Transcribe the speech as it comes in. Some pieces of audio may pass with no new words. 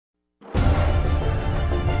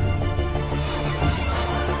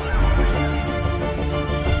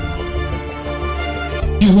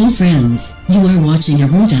Hello friends, you are watching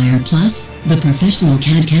Erudire Plus, the professional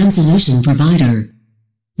CAD/CAM solution provider.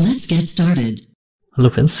 Let's get started.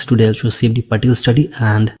 Hello friends, today I'll show CFD particle study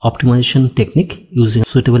and optimization technique using a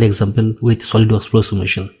suitable example with SolidWorks Pro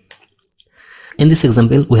simulation. In this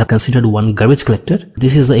example, we have considered one garbage collector.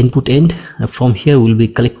 This is the input end. From here, we'll be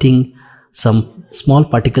collecting some small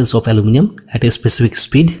particles of aluminum at a specific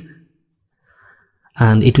speed,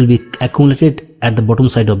 and it will be accumulated at the bottom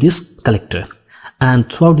side of this collector. And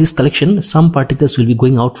throughout this collection, some particles will be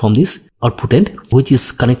going out from this output end, which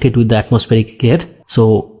is connected with the atmospheric air.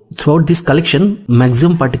 So throughout this collection,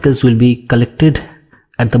 maximum particles will be collected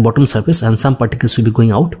at the bottom surface and some particles will be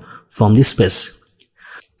going out from this space.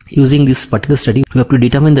 Using this particle study, we have to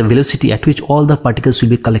determine the velocity at which all the particles will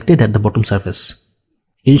be collected at the bottom surface.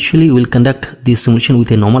 Initially, we will conduct this simulation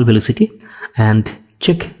with a normal velocity and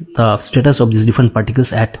check the status of these different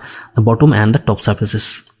particles at the bottom and the top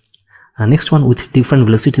surfaces. Next one, with different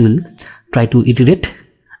velocity, we'll try to iterate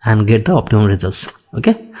and get the optimum results.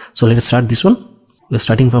 Okay, so let us start this one. We're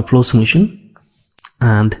starting from flow simulation,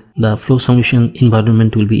 and the flow simulation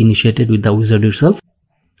environment will be initiated with the wizard itself.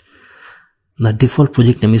 The default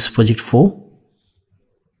project name is project 4,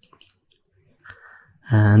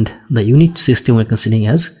 and the unit system we're considering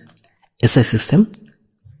as SI system.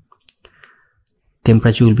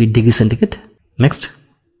 Temperature will be degree centigrade. Next,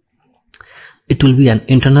 it will be an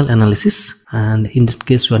internal analysis, and in that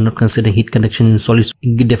case we are not considering heat conduction in solids.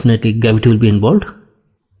 Definitely gravity will be involved,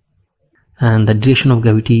 and the direction of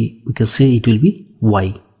gravity, we can say it will be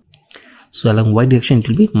y. So along y direction it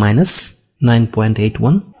will be minus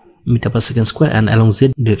 9.81 meter per second square, and along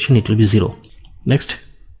z direction it will be 0. Next,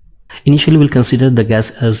 initially we'll consider the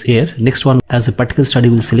gas as air. Next one, as a particle study,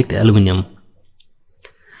 we'll select aluminium.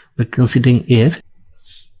 We're considering air.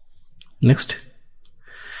 Next,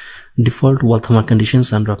 default wall thermal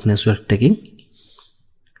conditions and roughness we are taking.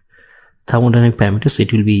 Thermodynamic parameters,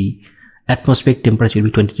 it will be atmospheric temperature will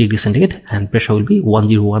be 20 degrees centigrade and pressure will be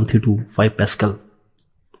 101.325 Pascal.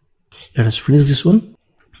 Let us finish this one.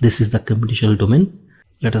 This is the computational domain.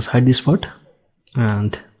 Let us hide this part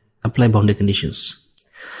and apply boundary conditions.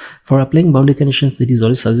 For applying boundary conditions, it is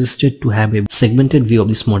always suggested to have a segmented view of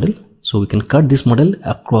this model. So we can cut this model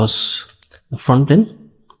across the front plane.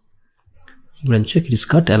 When check, it is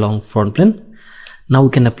cut along front plane. Now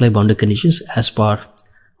we can apply boundary conditions as per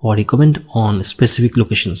our requirement on specific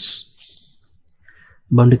locations.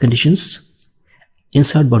 Boundary conditions.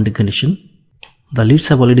 Insert boundary condition. The leads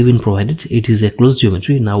have already been provided. It is a closed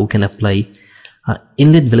geometry. Now we can apply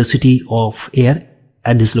inlet velocity of air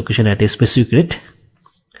at this location at a specific rate.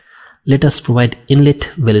 Let us provide inlet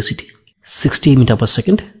velocity 60 meter per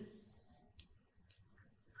second.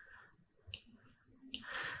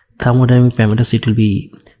 Thermodynamic parameters, it will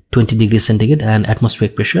be 20 degrees centigrade and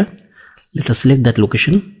atmospheric pressure. Let us select that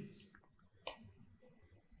location.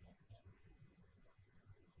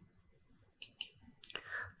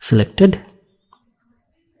 Selected.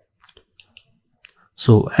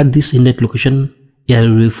 So at this inlet location, air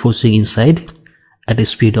will be forcing inside at a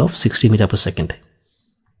speed of 60 meter per second.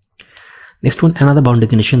 Next one, another boundary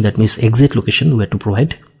condition, that means exit location, we have to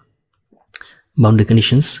provide boundary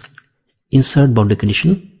conditions. Insert boundary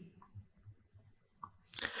condition.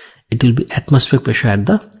 It will be atmospheric pressure at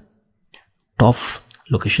the top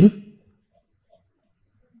location.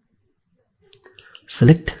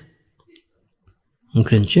 Select.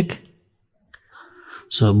 Green check.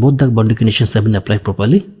 So both the boundary conditions have been applied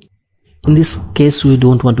properly. In this case, we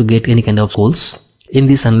don't want to get any kind of goals. In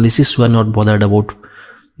this analysis, we are not bothered about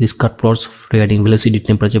these cut plots regarding velocity,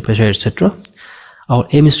 temperature, pressure, etc. Our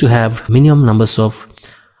aim is to have minimum numbers of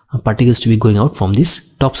particles to be going out from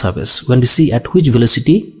this top surface. When we see at which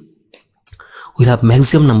velocity we'll have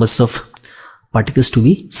maximum numbers of particles to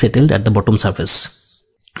be settled at the bottom surface.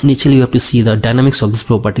 Initially, you have to see the dynamics of these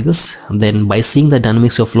flow particles. Then by seeing the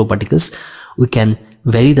dynamics of flow particles, we can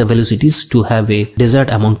vary the velocities to have a desired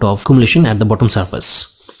amount of accumulation at the bottom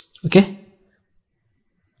surface. Okay,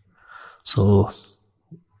 so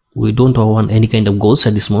we don't want any kind of goals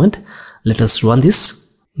at this moment. Let us run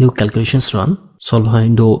this. New calculations run. Solve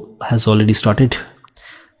window has already started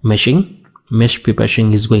meshing. Mesh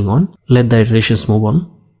preparation is going on. Let the iterations move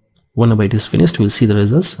on. Whenever it is finished, we'll see the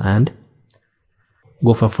results and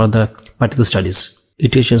go for further particle studies.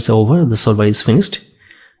 Iterations are over. The solver is finished.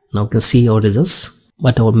 Now we can see our results.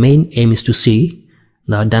 But our main aim is to see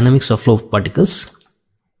the dynamics of flow of particles.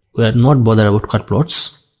 We are not bothered about cut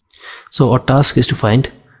plots. So our task is to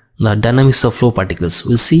find the dynamics of flow particles.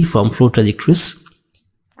 We'll see from flow trajectories.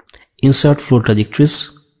 Insert flow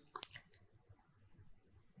trajectories.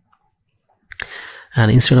 And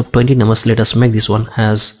instead of 20 numbers, let us make this one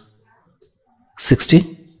as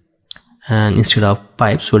 60, and instead of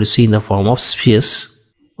pipes, what you see in the form of spheres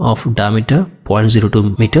of diameter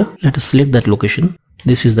 0.02 meter. Let us select that location.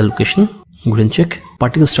 This is the location. Green check.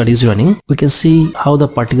 Particle study is running. We can see how the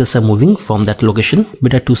particles are moving from that location.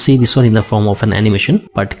 Better to see this one in the form of an animation.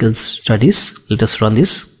 Particle studies. Let us run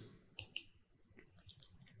this.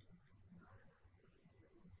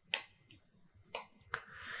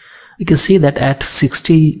 You can see that at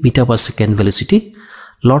 60 meter per second velocity,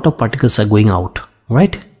 lot of particles are going out,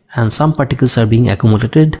 right? And some particles are being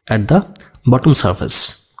accumulated at the bottom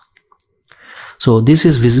surface. So this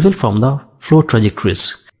is visible from the flow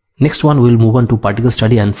trajectories. Next one, we'll move on to particle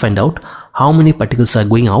study and find out how many particles are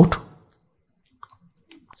going out.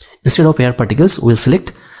 Instead of air particles, we'll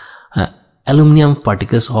select aluminum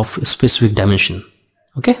particles of specific dimension.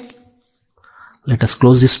 Okay, let us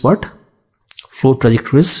close this part. Flow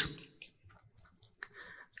trajectories,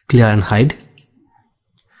 clear and hide.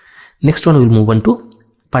 Next one, we'll move on to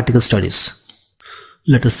particle studies.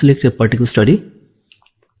 Let us select a particle study.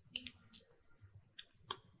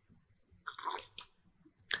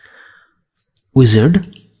 Wizard,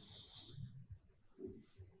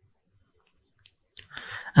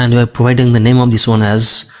 and we are providing the name of this one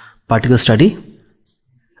as particle study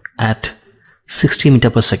at 60 meter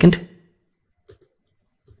per second.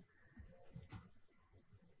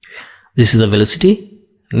 This is the velocity.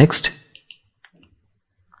 Next,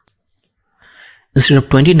 instead of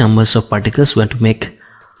 20 numbers of particles, we want to make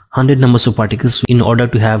 100 numbers of particles in order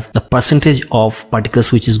to have the percentage of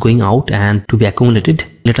particles which is going out and to be accumulated.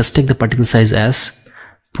 Let us take the particle size as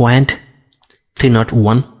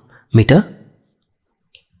 0.301 meter.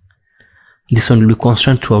 This one will be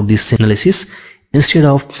constant throughout this analysis. Instead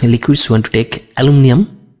of liquids, we want to take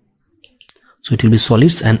aluminum. So it will be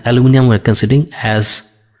solids, and aluminum we are considering as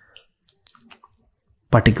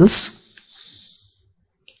particles,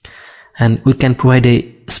 and we can provide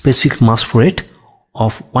a specific mass flow rate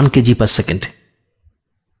of 1 kg per second.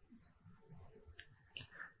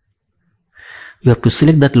 You have to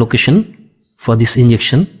select that location for this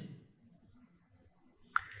injection.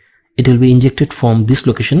 It will be injected from this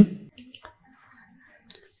location.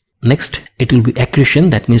 Next, it will be accretion,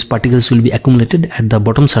 that means particles will be accumulated at the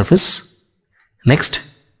bottom surface. Next,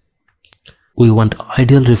 we want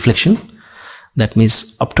ideal reflection. That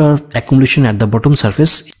means after accumulation at the bottom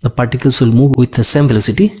surface, the particles will move with the same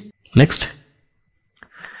velocity. Next,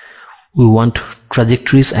 we want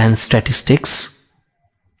trajectories and statistics.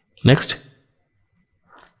 Next,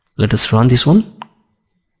 let us run this one.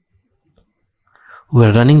 We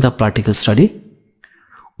are running the particle study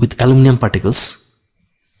with aluminum particles.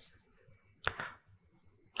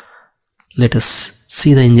 Let us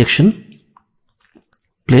see the injection.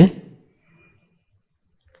 Play.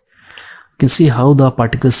 You can see how the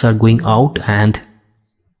particles are going out and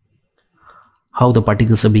how the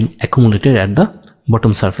particles are being accumulated at the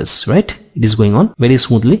bottom surface, right? It is going on very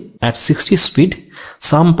smoothly. At 60 speed,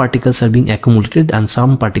 some particles are being accumulated and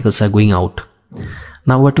some particles are going out.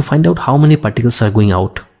 Now we have to find out how many particles are going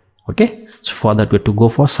out. Okay, so for that we have to go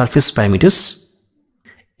for surface parameters,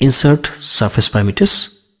 insert surface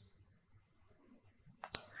parameters,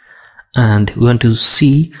 and we want to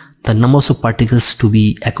see the numbers of particles to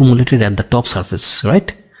be accumulated at the top surface,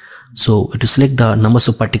 right? So to select the numbers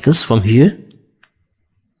of particles from here,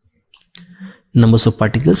 numbers of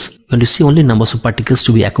particles, when you see only numbers of particles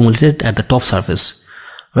to be accumulated at the top surface,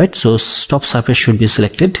 right? So top surface should be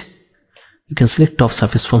selected. You can select top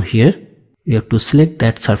surface from here. You have to select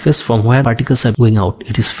that surface from where particles are going out.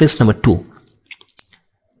 It is face number 2.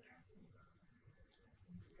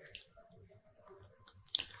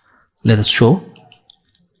 Let us show.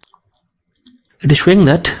 It is showing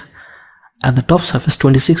that at the top surface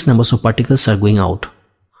 26 numbers of particles are going out.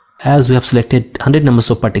 As we have selected 100 numbers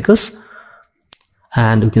of particles,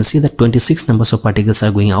 and we can see that 26 numbers of particles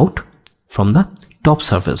are going out from the top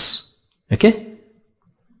surface. Okay,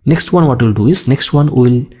 next one, what we'll do is, next one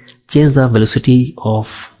we'll change the velocity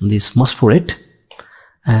of this mass flow rate,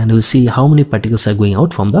 and we'll see how many particles are going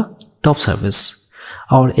out from the top surface.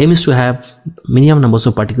 Our aim is to have minimum numbers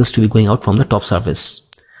of particles to be going out from the top surface.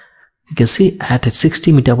 You can see at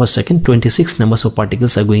 60 meter per second, 26 numbers of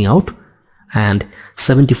particles are going out and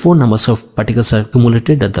 74 numbers of particles are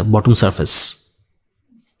accumulated at the bottom surface.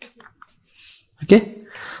 Okay,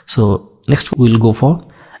 so next we'll go for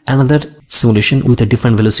another simulation with a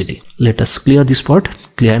different velocity. Let us clear this part,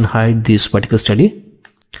 clear and hide this particle study,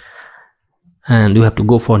 and we have to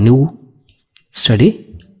go for new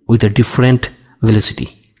study with a different velocity.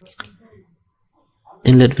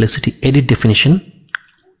 Inlet velocity, edit definition.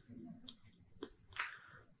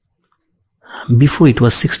 Before it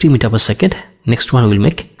was 60 meter per second. Next one will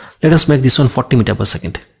make Let us make this one 40 meter per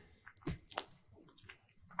second.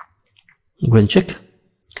 Go and check.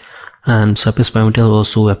 And surface parameters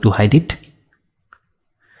also, we have to hide it.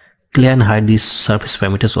 Clear and hide these surface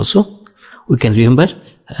parameters also. We can remember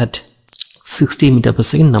at 60 meter per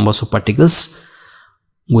second, numbers of particles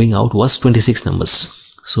going out was 26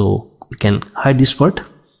 numbers. So we can hide this part.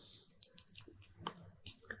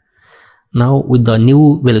 Now with the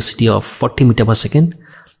new velocity of 40 meter per second,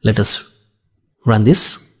 let us run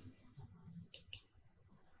this.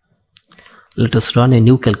 Let us run a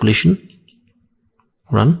new calculation.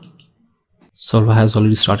 Run. Solver has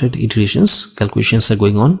already started iterations. Calculations are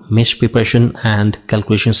going on. Mesh preparation and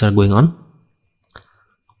calculations are going on.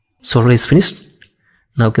 Solver is finished.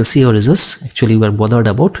 Now you can see our results. Actually, we are bothered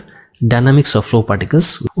about dynamics of flow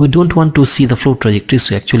particles. We don't want to see the flow trajectory,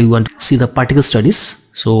 so actually we want to see the particle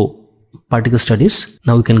studies. So particle studies.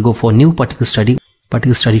 Now we can go for new particle study.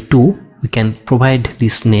 Particle study 2. We can provide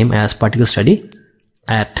this name as particle study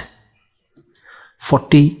at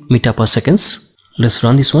 40 meter per seconds. Let's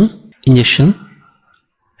run this one. Injection.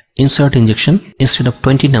 Insert injection. Instead of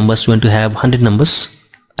 20 numbers, we want to have 100 numbers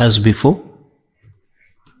as before.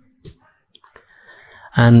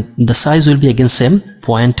 And the size will be again same,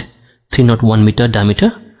 0.301 meter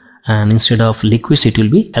diameter. And instead of liquids, it will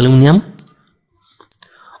be aluminum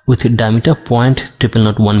with a diameter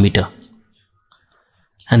 0.0001 meter.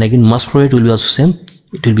 And again, mass flow rate will be also same.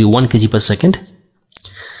 It will be 1 kg per second.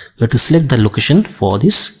 We have to select the location for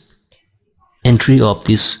this entry of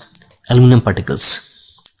these aluminum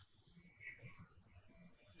particles.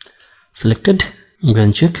 Selected. I'm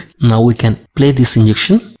going to check. Now we can play this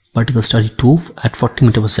injection. Particle study 2 at 40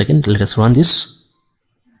 meter per second. Let us run this.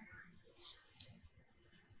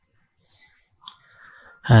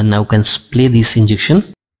 And now we can play this injection.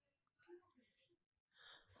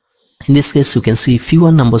 In this case, you can see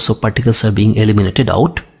fewer numbers of particles are being eliminated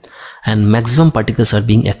out and maximum particles are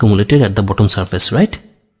being accumulated at the bottom surface, right?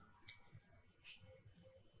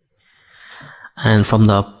 And from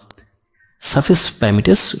the surface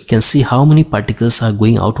parameters, you can see how many particles are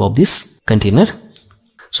going out of this container.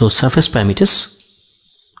 So surface parameters,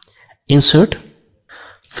 insert,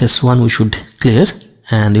 phase 1 we should clear,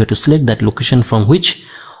 and you have to select that location from which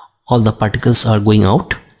all the particles are going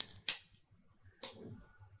out.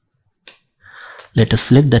 Let us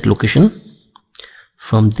select that location.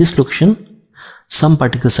 From this location, some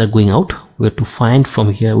particles are going out. We have to find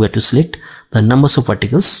from here, we have to select the numbers of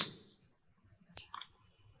particles.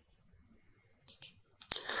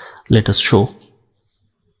 Let us show.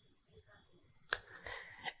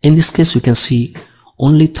 In this case, you can see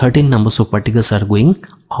only 13 numbers of particles are going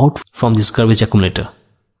out from this garbage accumulator.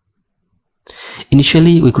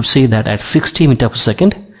 Initially, we could say that at 60 meter per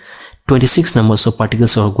second, 26 numbers of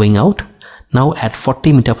particles are going out. Now at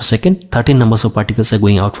 40 meter per second, 13 numbers of particles are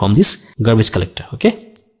going out from this garbage collector.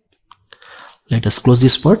 Okay. Let us close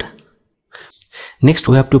this part. Next,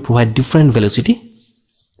 we have to provide different velocity.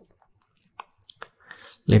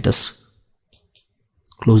 Let us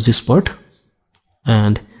close this part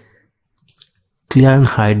and clear and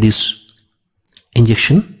hide this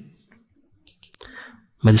injection.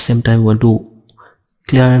 By the same time, we want to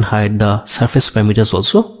clear and hide the surface parameters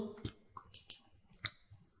also.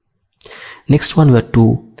 Next one, we have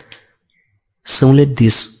to simulate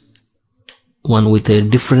this one with a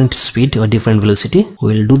different speed or different velocity.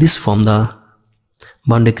 We will do this from the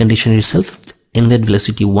boundary condition itself. Inlet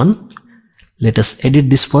velocity 1. Let us edit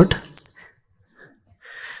this part.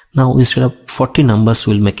 Now instead of 40 numbers,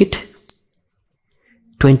 we will make it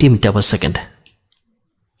 20 meter per second.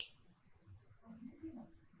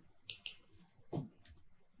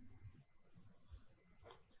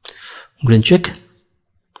 Green check.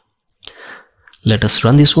 Let us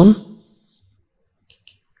run this one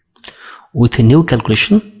with a new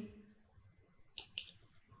calculation.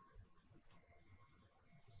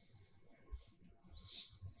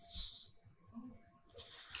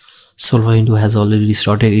 Solver window has already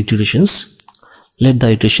started iterations. Let the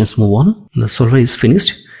iterations move on. The solver is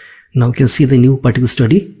finished. Now you can see the new particle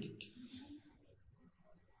study.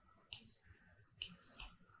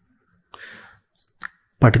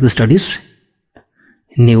 Particle studies,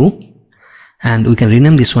 new, and we can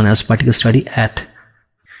rename this one as particle study at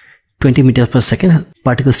 20 meters per second.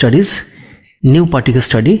 Particle studies, new particle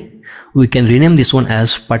study. We can rename this one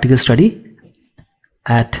as particle study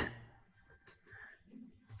at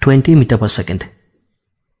 20 meter per second.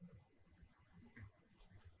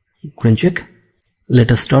 Green check.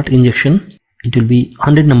 Let us start injection. It will be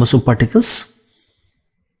 100 numbers of particles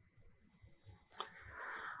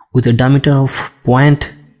with a diameter of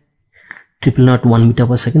 0.0001 meter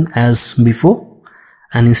per second as before,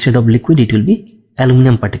 and instead of liquid it will be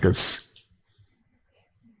aluminum particles.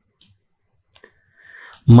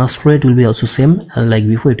 Mass flow rate will be also same like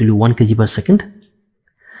before, it will be 1 kg per second.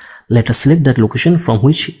 Let us select that location from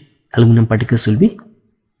which aluminum particles will be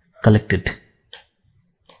collected.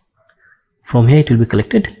 From here it will be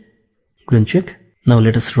collected. Green check. Now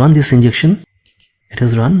let us run this injection. It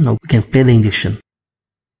has run. Now we can play the injection.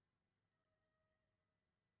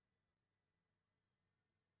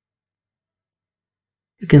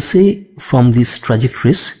 You can see from these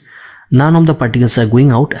trajectories, none of the particles are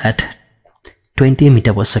going out at 20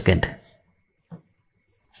 meter per second.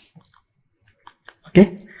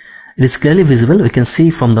 Okay, it is clearly visible. We can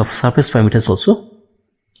see from the surface parameters also.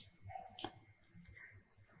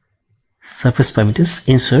 Surface parameters,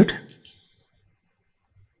 insert,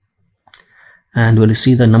 and when you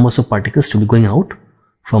see the numbers of particles to be going out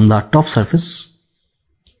from the top surface,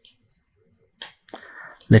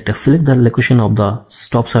 let us select the location of the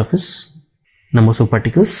top surface. Numbers of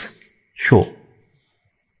particles show.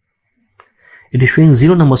 It is showing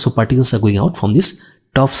 0 numbers of particles are going out from this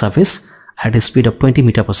top surface at a speed of 20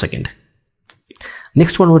 meter per second.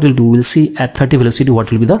 Next one, what we'll do, we'll see at 30 velocity what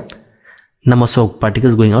will be the numbers of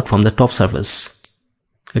particles going out from the top surface.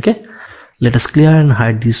 Okay, let us clear and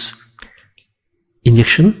hide this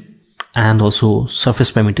injection and also surface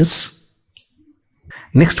parameters.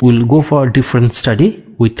 Next, we'll go for a different study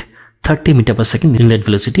with 30 meter per second inlet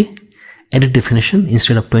velocity. Edit definition,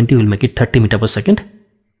 instead of 20 we'll make it 30 meter per second.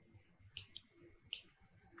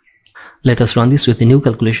 Let us run this with a new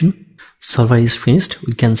calculation. Solver is finished.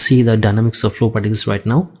 We can see the dynamics of flow particles right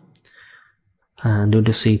now. And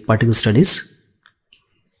we'll see particle studies.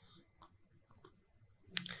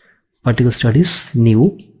 Particle studies,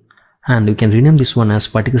 new. And we can rename this one as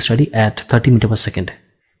particle study at 30 meter per second.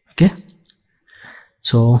 Okay.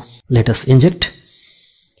 So let us inject.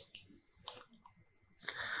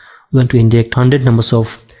 We want to inject 100 numbers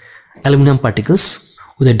of aluminum particles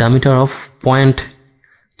with a diameter of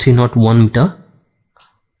 0.301 meter,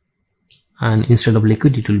 and instead of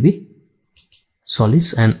liquid it will be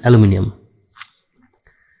solids and aluminum.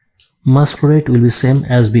 Mass flow rate will be same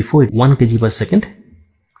as before, 1 kg per second.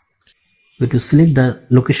 We have to select the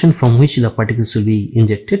location from which the particles will be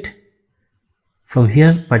injected. From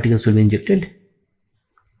here particles will be injected.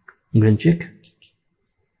 Green check.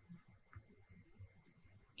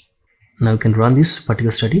 Now we can run this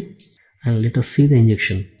particle study and let us see the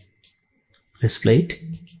injection. Let's play it.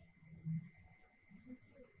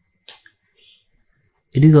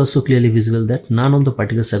 It is also clearly visible that none of the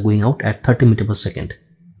particles are going out at 30 meter per second.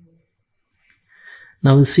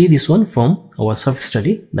 Now we'll see this one from our surface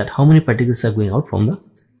study, that how many particles are going out from the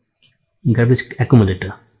garbage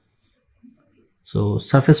accumulator. So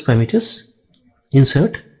surface parameters,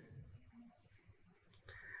 insert,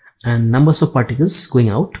 and numbers of particles going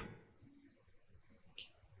out.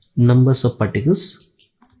 Numbers of particles.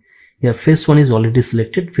 Here phase 1 is already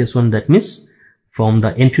selected. Phase 1, that means from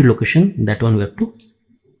the entry location, that one we have to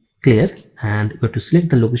clear, and we have to select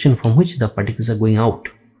the location from which the particles are going out.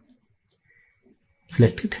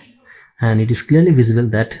 Select it, and it is clearly visible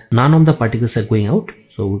that none of the particles are going out.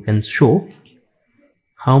 So we can show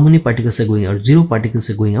how many particles are going out. 0 particles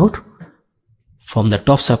are going out from the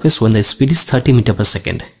top surface when the speed is 30 meter per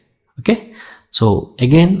second. Okay, so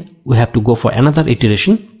again we have to go for another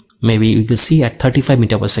iteration. Maybe we will see at 35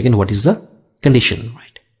 meter per second what is the condition,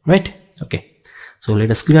 right? Okay, so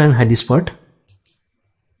let us clear and hide this part.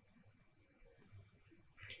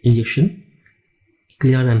 Injection,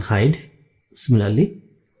 clear and hide. Similarly,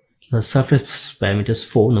 the surface parameters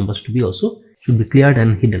 4 numbers to be also should be cleared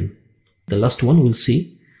and hidden. The last one we'll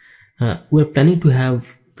see. We are planning to have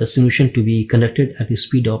the simulation to be conducted at the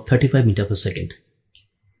speed of 35 meter per second.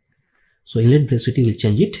 So inlet velocity will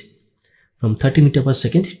change it from 30 meter per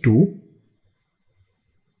second to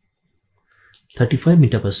 35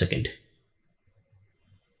 meter per second.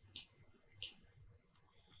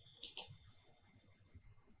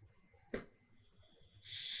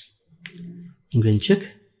 Green check.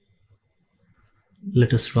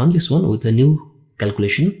 Let us run this one with a new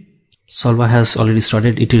calculation. Solver has already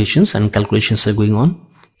started iterations and calculations are going on.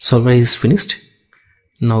 Solver is finished.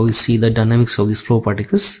 Now we see the dynamics of these flow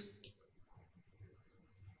particles.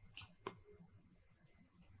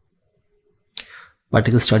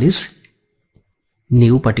 Particle studies,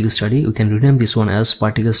 new particle study. We can rename this one as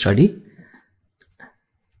particle study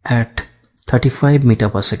at 35 meter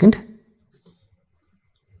per second.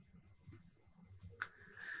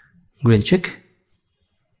 Green check.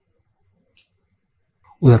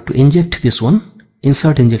 We have to inject this one.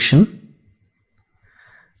 Insert injection.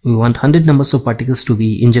 We want 100 numbers of particles to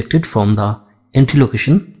be injected from the entry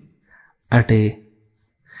location at a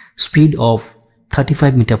speed of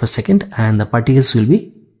 35 meter per second, and the particles will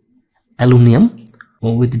be aluminum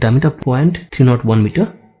with diameter 0.301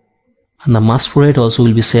 meter, and the mass flow rate also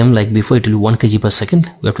will be same like before. It will be 1 kg per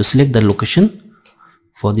second. We have to select the location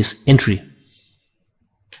for this entry.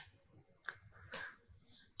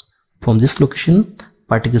 From this location,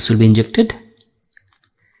 particles will be injected.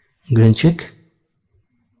 Green check.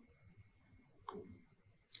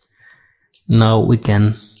 Now we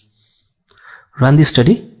can run the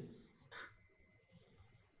study.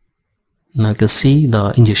 Now you can see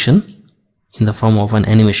the injection in the form of an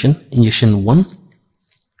animation. Injection 1.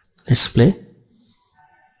 Let's play.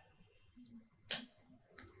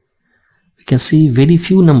 We can see very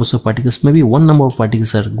few numbers of particles, maybe one number of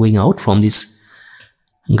particles are going out from this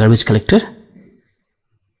garbage collector.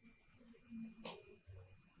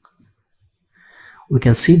 We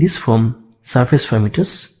can see this from surface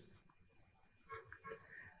parameters.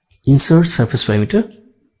 Insert surface parameter,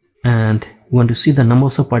 and we want to see the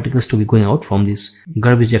numbers of particles to be going out from this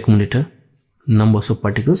garbage accumulator. Numbers of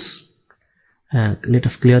particles, and let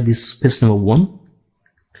us clear this space number 1,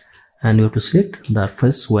 and we have to select the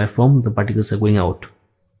phase where from the particles are going out.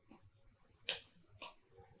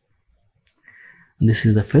 This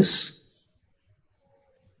is the phase.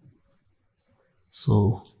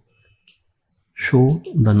 So show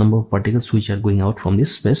the number of particles which are going out from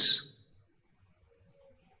this space.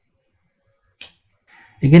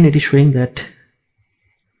 Again, it is showing that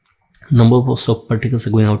number of particles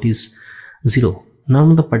are going out is 0.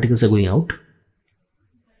 None of the particles are going out,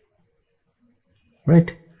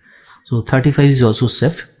 right? So 35 is also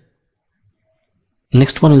safe.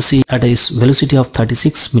 Next one, we'll see at a velocity of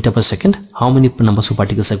 36 meter per second how many numbers of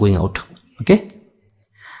particles are going out. Okay,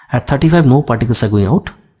 at 35 no particles are going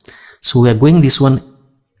out, so we are going this one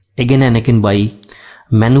again and again by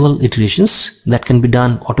manual iterations. That can be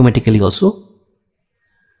done automatically also.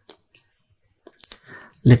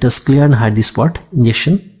 Let us clear and hide this part,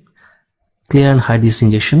 injection, clear and hide this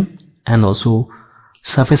injection, and also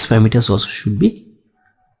surface parameters also should be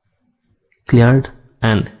cleared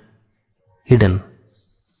and hidden.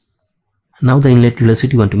 Now the inlet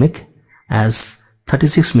velocity we want to make as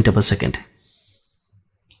 36 meter per second.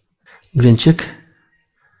 Green check.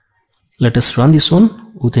 Let us run this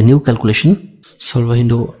one with a new calculation. Solver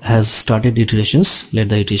window has started iterations. Let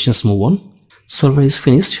the iterations move on. Solver is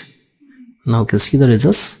finished. Now you can see the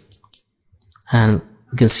results, and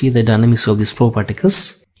you can see the dynamics of these flow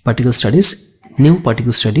particles. Particle studies, new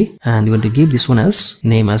particle study, and you want to give this one as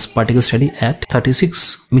name as particle study at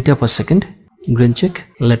 36 meter per second. Green check.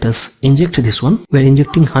 Let us inject this one. We are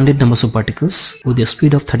injecting 100 numbers of particles with a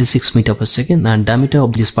speed of 36 meter per second, and diameter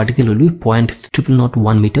of this particle will be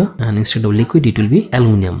 0.0001 meter, and instead of liquid it will be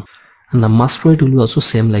aluminum, and the mass flow rate will be also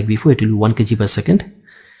same like before. It will be 1 kg per second.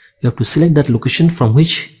 You have to select that location from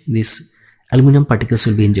which this aluminum particles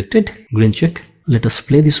will be injected. Green check. Let us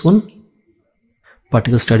play this one.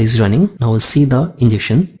 Particle study is running. Now we'll see the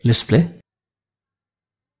injection. Let's play.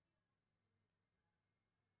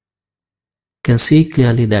 You can see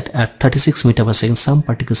clearly that at 36 meter per second some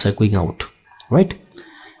particles are going out, right?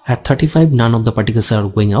 At 35 none of the particles are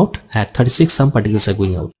going out. At 36 some particles are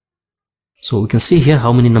going out. So we can see here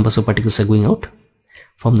how many numbers of particles are going out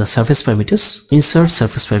from the surface parameters. Insert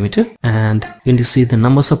surface parameter, and when you see the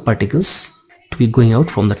numbers of particles to be going out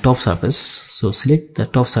from the top surface, so select the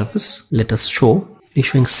top surface. Let us show. It is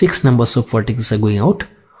showing 6 numbers of particles are going out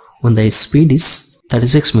when the speed is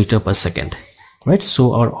 36 meter per second, right?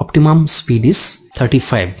 So our optimum speed is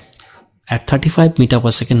 35. At 35 meter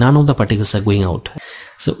per second none of the particles are going out.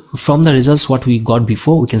 So from the results what we got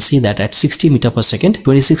before, we can see that at 60 meter per second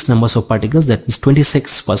 26 numbers of particles, that means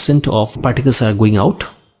 26% of particles are going out,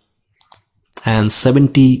 and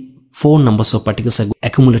 74 numbers of particles are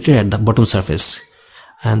accumulated at the bottom surface.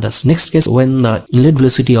 And that's next case when the inlet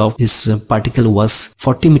velocity of this particle was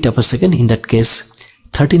 40 meter per second. In that case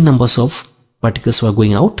 13 numbers of particles were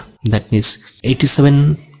going out, that means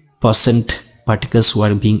 87% particles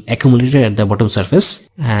were being accumulated at the bottom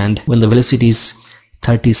surface. And when the velocity is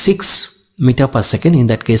 36 meter per second, in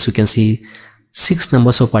that case we can see 6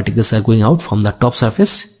 numbers of particles are going out from the top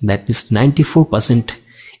surface, that means 94%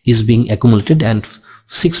 is being accumulated and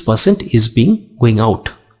 6% is being going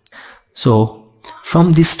out. So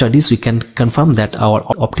from these studies we can confirm that our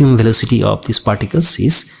optimum velocity of these particles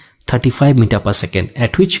is 35 meter per second,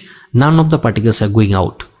 at which none of the particles are going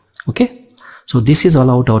out. Okay, so this is all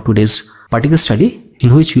about our today's particle study,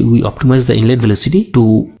 in which we optimize the inlet velocity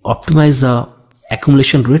to optimize the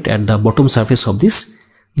accumulation rate at the bottom surface of this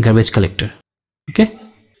garbage collector. Okay,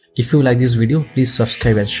 if you like this video, please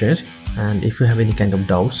subscribe and share, and if you have any kind of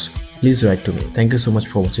doubts, please write to me. Thank you so much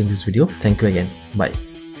for watching this video. Thank you again. Bye.